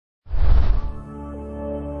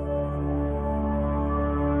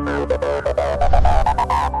God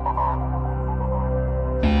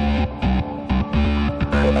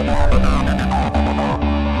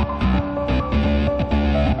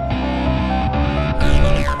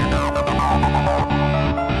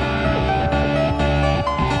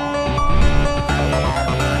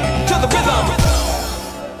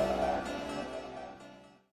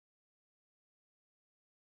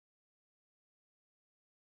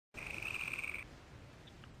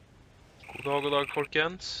dag,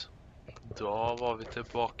 folkens. Da var vi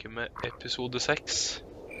tilbake med episode 6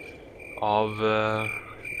 av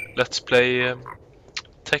Let's Play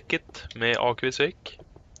Tekkit med Akvisvik.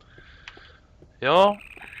 Ja,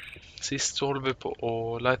 sist så holdt vi på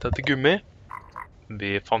å lete etter gummi.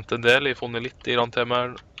 Vi fant en del, jeg har funnet litt i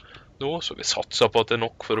randtemaer nå, så vi satser på at det er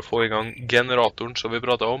nok for å få i gang generatoren som vi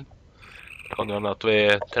pratet om. Det kan jo hende at vi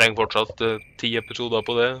trenger fortsatt 10 episoder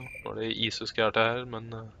på det, når det er is og skjært her, men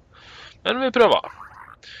vi prøver.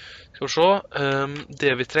 Skal vi se,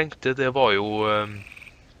 det vi trengte, det var jo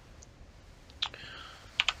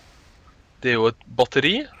det er jo et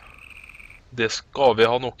batteri. Det skal vi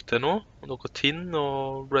ha nok til nå. Noe tinn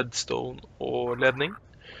og redstone og ledning.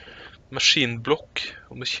 Maskinblokk,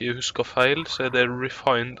 om jeg ikke husker feil, så er det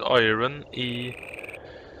refined iron i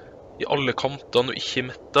alle kantene og ikke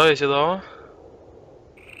metta, er ikke det?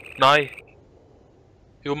 Nei.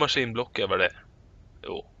 Jo, maskinblokk er vel det.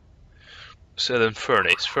 Jo. Så er det en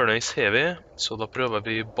furnace. Furnace har vi, så da prøver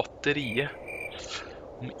vi batteriet.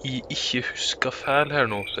 Om jeg ikke husker feil her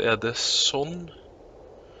nå, så er det sånn.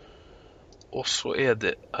 Og så er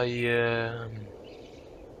det ei...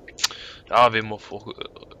 Ja, vi må få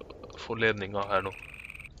ledninga her nå.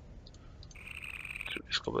 Jeg tror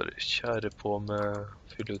vi skal bare kjære på med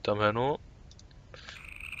fylle ut dem her nå.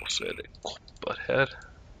 Og så er det kopper her.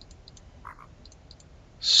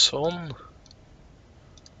 Sånn.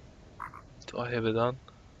 Da har vi den.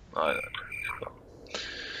 Nei, der.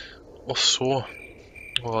 Og så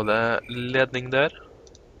var det ledning der.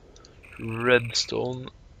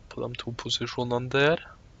 Redstone på de 2 posisjonene der.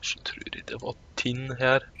 Og så tror jeg det var tinn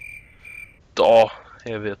her. Da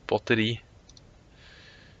har vi et batteri.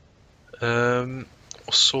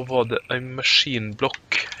 Og så var det en maskinblokk.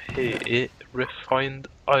 Her er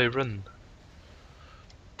refined iron.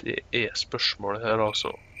 Det er spørsmålet her,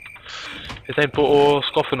 altså. Jeg tenker på å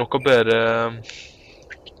skaffe noe bedre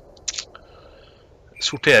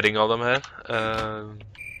sortering av dem her.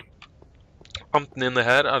 Enten inne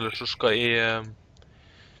her, eller så skal jeg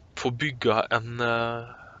få bygge en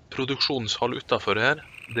produksjonshall utenfor her.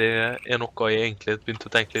 Det er noe jeg egentlig begynte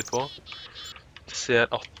å tenke litt på. Jeg ser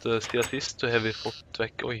at siden sist så har vi fått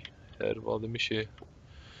vekk... Oi, her var det mye...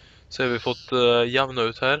 Så har vi fått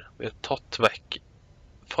jevnet ut her. Vi har tatt vekk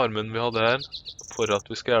farmen vi hadde her for at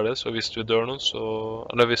vi skal gjøre det, så hvis vi dør nå,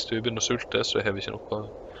 eller hvis vi begynner å sulte, så har vi ikke noe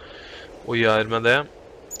å gjøre med det.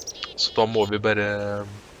 Så da må vi bare,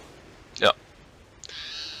 ja.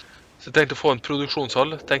 Så jeg tenkte å få en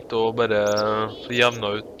produksjonshall, tenkte å bare få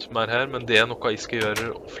jevnet ut mer her, men det er noe jeg skal gjøre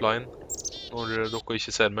offline, når dere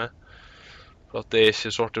ikke ser meg, for at det er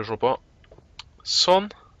ikke så artig å se på. Sånn,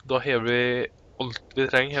 da har vi alt vi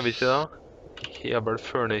trenger, har vi ikke det? Jeg har vel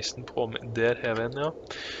furnacen på meg. Der har vi en, ja.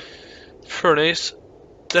 Furnace.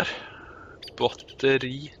 Der.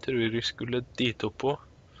 Batteri. Tror jeg vi skulle dit opp på.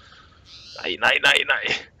 Nei, nei, nei,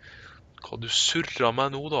 nei. Hva du surrer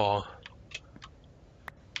meg nå, da?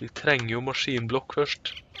 Vi trenger jo maskinblokk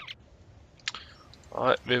først.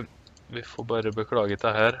 Nei, vi får bare beklage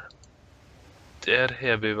det her. Der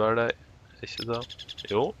har vi vel det. Ikke det?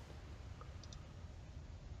 Jo.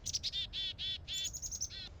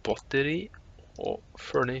 Batteri. Og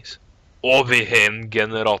furnace. Og vi har en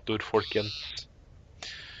generator, folkens.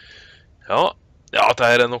 Ja, dette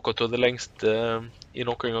er noe av det lengste i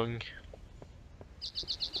noen gang.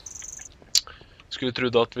 Skulle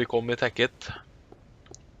trodd at vi kom i Tekkit.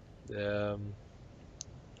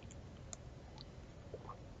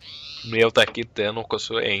 Med og Tekkit, det er noe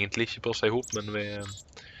som egentlig ikke passer ihop, men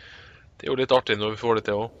det er jo litt artig når vi får det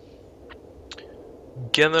til også.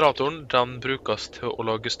 Generatoren, den brukes til å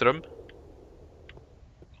lage strøm.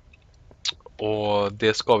 Og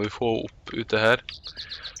det skal vi få opp ute her.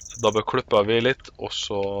 Så da beklipper vi litt, og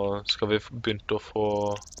så skal vi begynne å få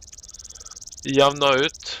jevnet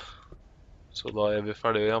ut. Så da er vi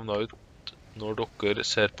ferdig å jevne ut når dere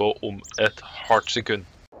ser på om et hardt sekund.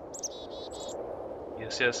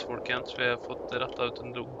 Yes, folkens, vi har fått rettet ut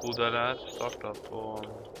en god del her. Startet på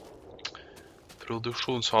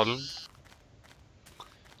produksjonshallen.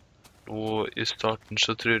 Og i starten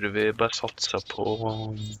så tror jeg vi bare satser på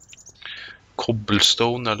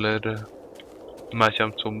cobblestone, eller mer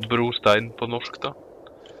kjent som brostein på norsk da.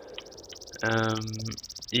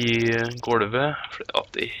 i gulvet, fordi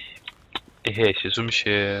at jeg har ikke så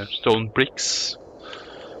mye stone bricks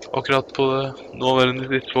akkurat på det nåværende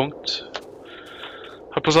tidspunkt.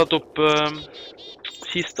 Jeg har på satt opp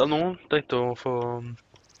kista nå, tenkte å få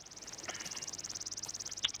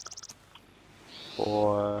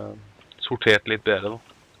sortert litt bedre da.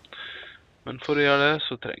 Men for å gjøre det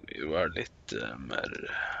så trenger vi jo litt mer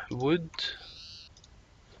wood.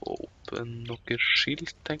 Få opp noen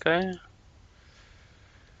skilt, tenker jeg.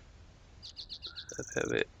 Her har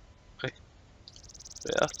vi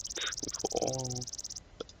rett.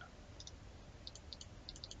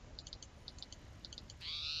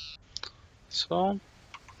 Sånn.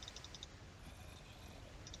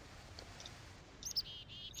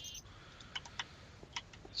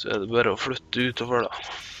 Så er det bare å flytte utover da.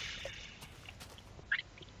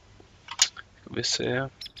 Skal vi se.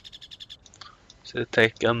 Så jeg tar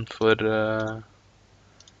en for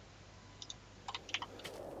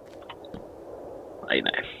Nei.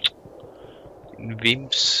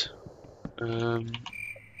 Vims. Skal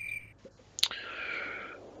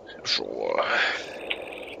vi se.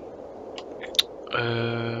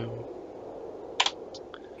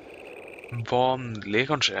 Vanlig,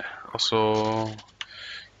 kanskje. Altså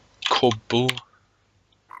cobble.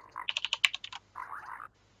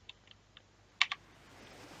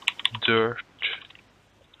 Dirt.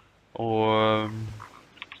 Og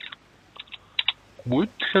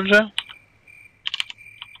wood, kanskje.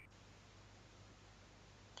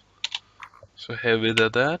 Så har vi det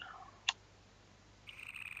der.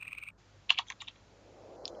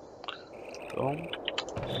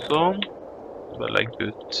 Sånn. Bare legg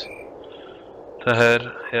ut det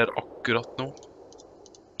her akkurat nå,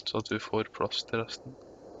 så at vi får plass til resten.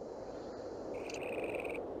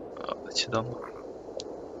 Ja, det er ikke den da.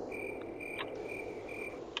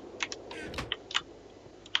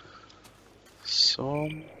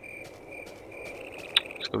 Sånn.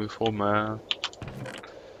 Skal vi få med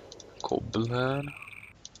kobbel her.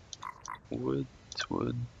 Wood.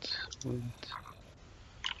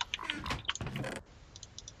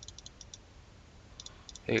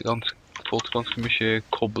 Jeg har fått ganske mye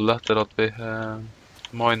kobbel etter at vi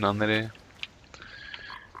minet ned i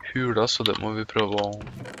hula, så det må vi prøve å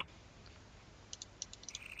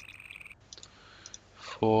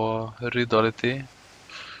få rydda litt i.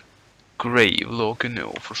 Grave da kunne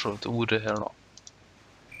jo for så vidt ordet her da.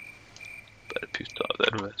 Bare putta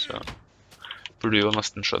der, så burde jo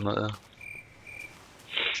nesten skjønne det.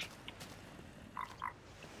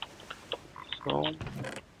 Sånn.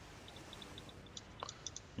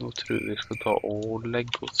 Nå tror vi skal ta og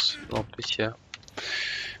legge oss, sånn at vi ikke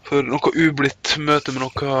får noe ublidt møte med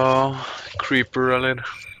noe creeper eller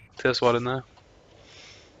tilsvarende.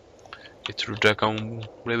 Jeg tror det kan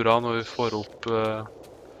bli bra når vi får opp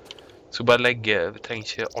skal bare legge, vi trenger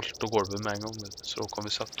ikke alt og gulvet med en gang, så kan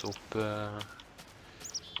vi sette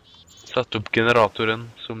opp generatoren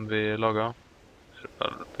som vi laget. Så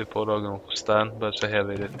vi får lage noe stein, bare så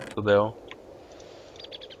hever vi litt på det også.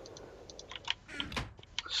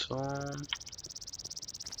 Sånn.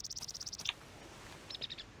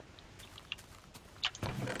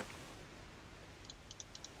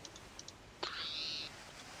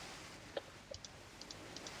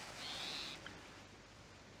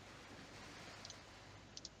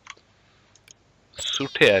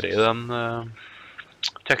 Sortere i den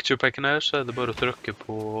texture-packen her, så er det bare å trykke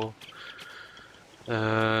på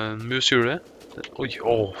mushjulet. Oi,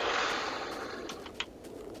 åh.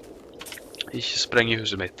 Ikke spreng i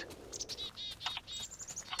huset mitt.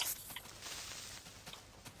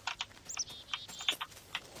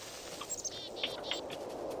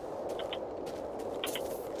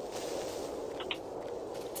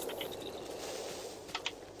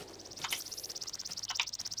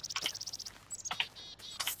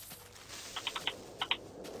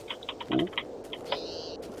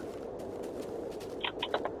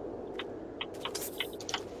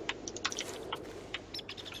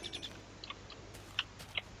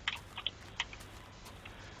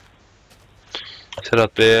 Ser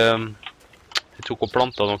at vi tok og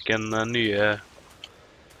plantet noen nye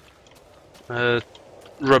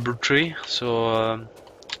rubber tree, så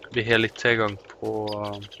vi har litt tilgang på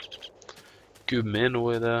gummi nå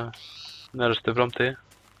i det nærmeste fremtid.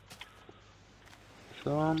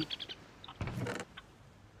 Sånn.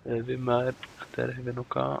 Er vi mer? Der har vi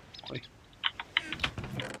noe. Oi.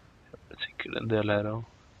 Det er sikkert en del her også.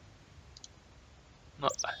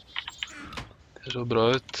 Nei. Det ser så bra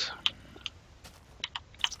ut.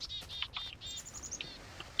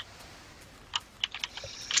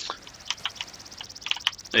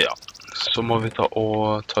 Ja, så må vi ta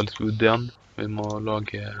litt wood igjen. Vi må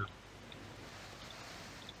lage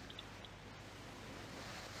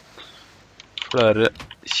flere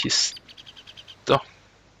kister.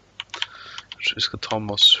 Kanskje vi skal ta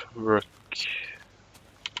med oss work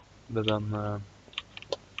med den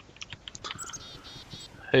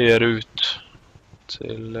høyere ut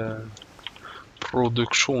til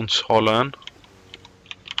produksjonshallen.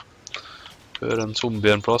 Hører en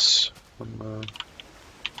zombie en plass, men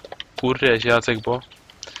hvor er jeg ikke helt sikker på.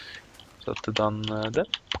 Sette den der.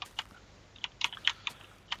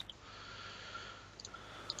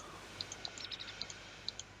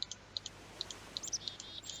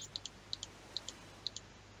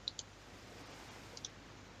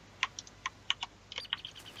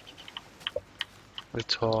 Vi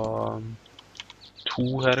tar 2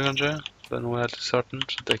 her kanskje. Det er noe helt i starten,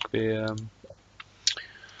 så tenker vi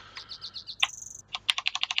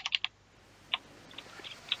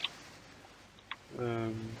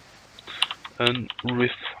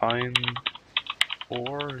unrefined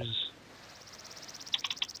ores.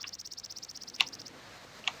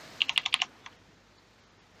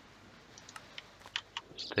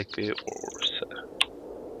 Så tenker vi ores her.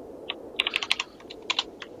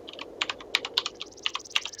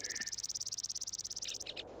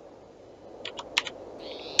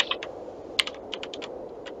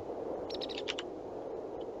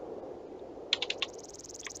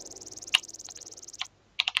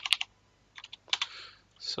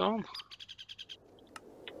 Sånn.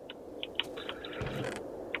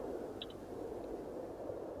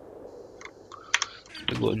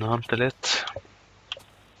 Vi går inn og henter litt.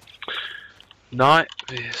 Nei,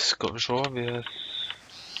 vi skal se, vi har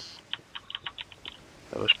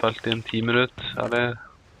spilt inn 10 minutter, eller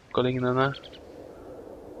hva lignende.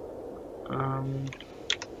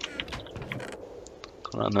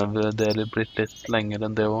 Kan hende det er blitt litt lenger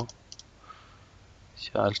enn det også.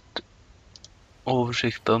 Ikke helt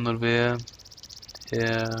oversikta når vi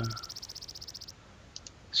er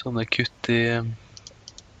sånne kutt i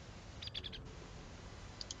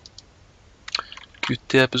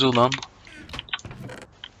episodene.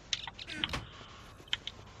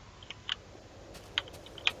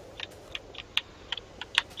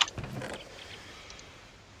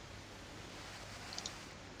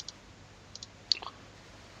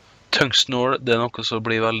 Tungsten ore, det er noe som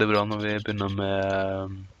blir veldig bra når vi begynner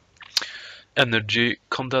med energy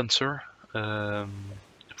condenser.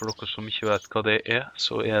 For dere som ikke vet hva det er,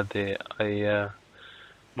 så er det en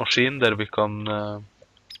maskin der vi kan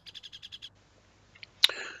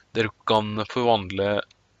forvandle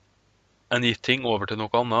en gitt ting over til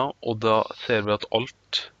noe annet, og da ser vi at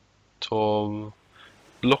alt av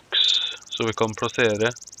blocks som vi kan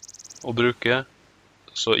plassere og bruke,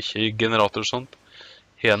 så ikke i generator og sånt,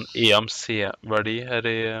 har en EMC-verdi her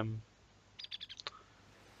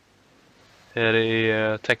i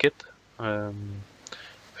Tekkit.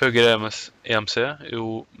 Høyere EMC,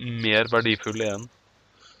 jo mer verdifull er den.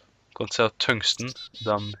 Du kan se at tungsten,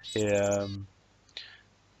 den er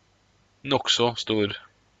nok så stor,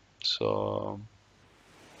 så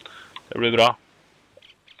det blir bra.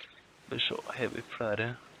 Så har vi flere.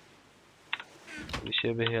 Vi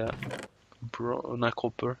ser vi har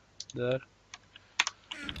copper der.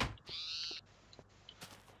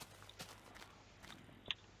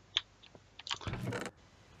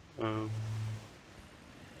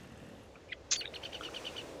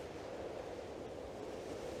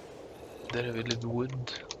 Der har vi litt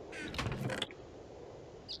wood.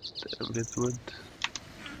 Der har vi litt wood.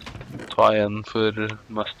 Ta en for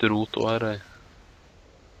mest rot også her.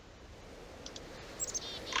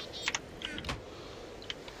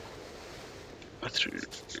 Jeg tror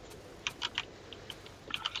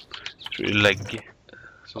vi legger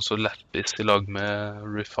sånn så leppis i lag med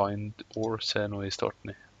refined ores her nå i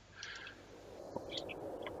starten.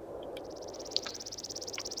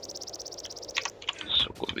 Så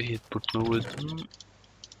går vi hit bort med wooden.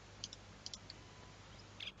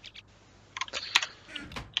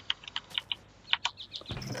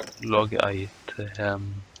 Lage ei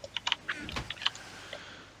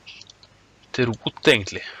til rot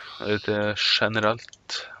egentlig, eller til generelt.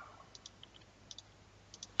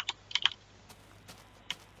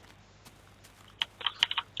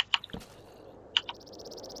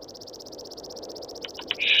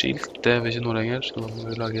 Skilt, det er vi ikke noe lenger, så nå må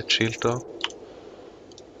vi lage et skilt da.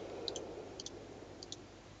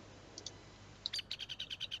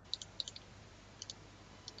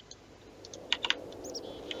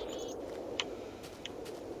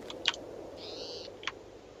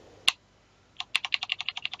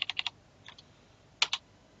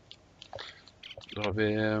 Da har vi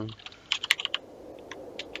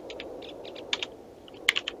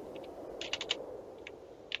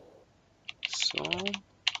sånn.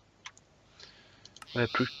 Her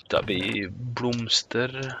putter vi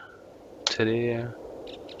blomster, tre,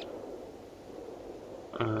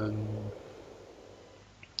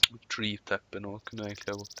 tree-teppe nå kunne jeg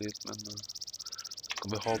egentlig ha gått dit, men det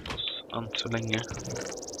kan vi ha på oss enn så lenge.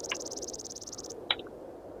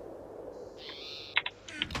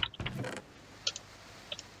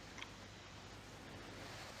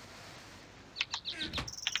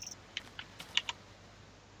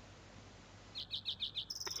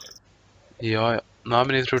 Ja, ja. Nei,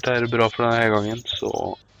 men jeg tror det er bra for denne gangen, så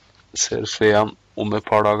ses vi igjen om et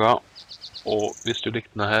par dager. Og hvis du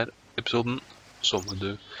likte denne episoden, så må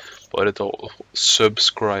du bare ta og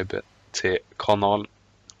subscribe til kanalen.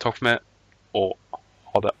 Takk for meg, og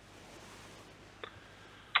ha det.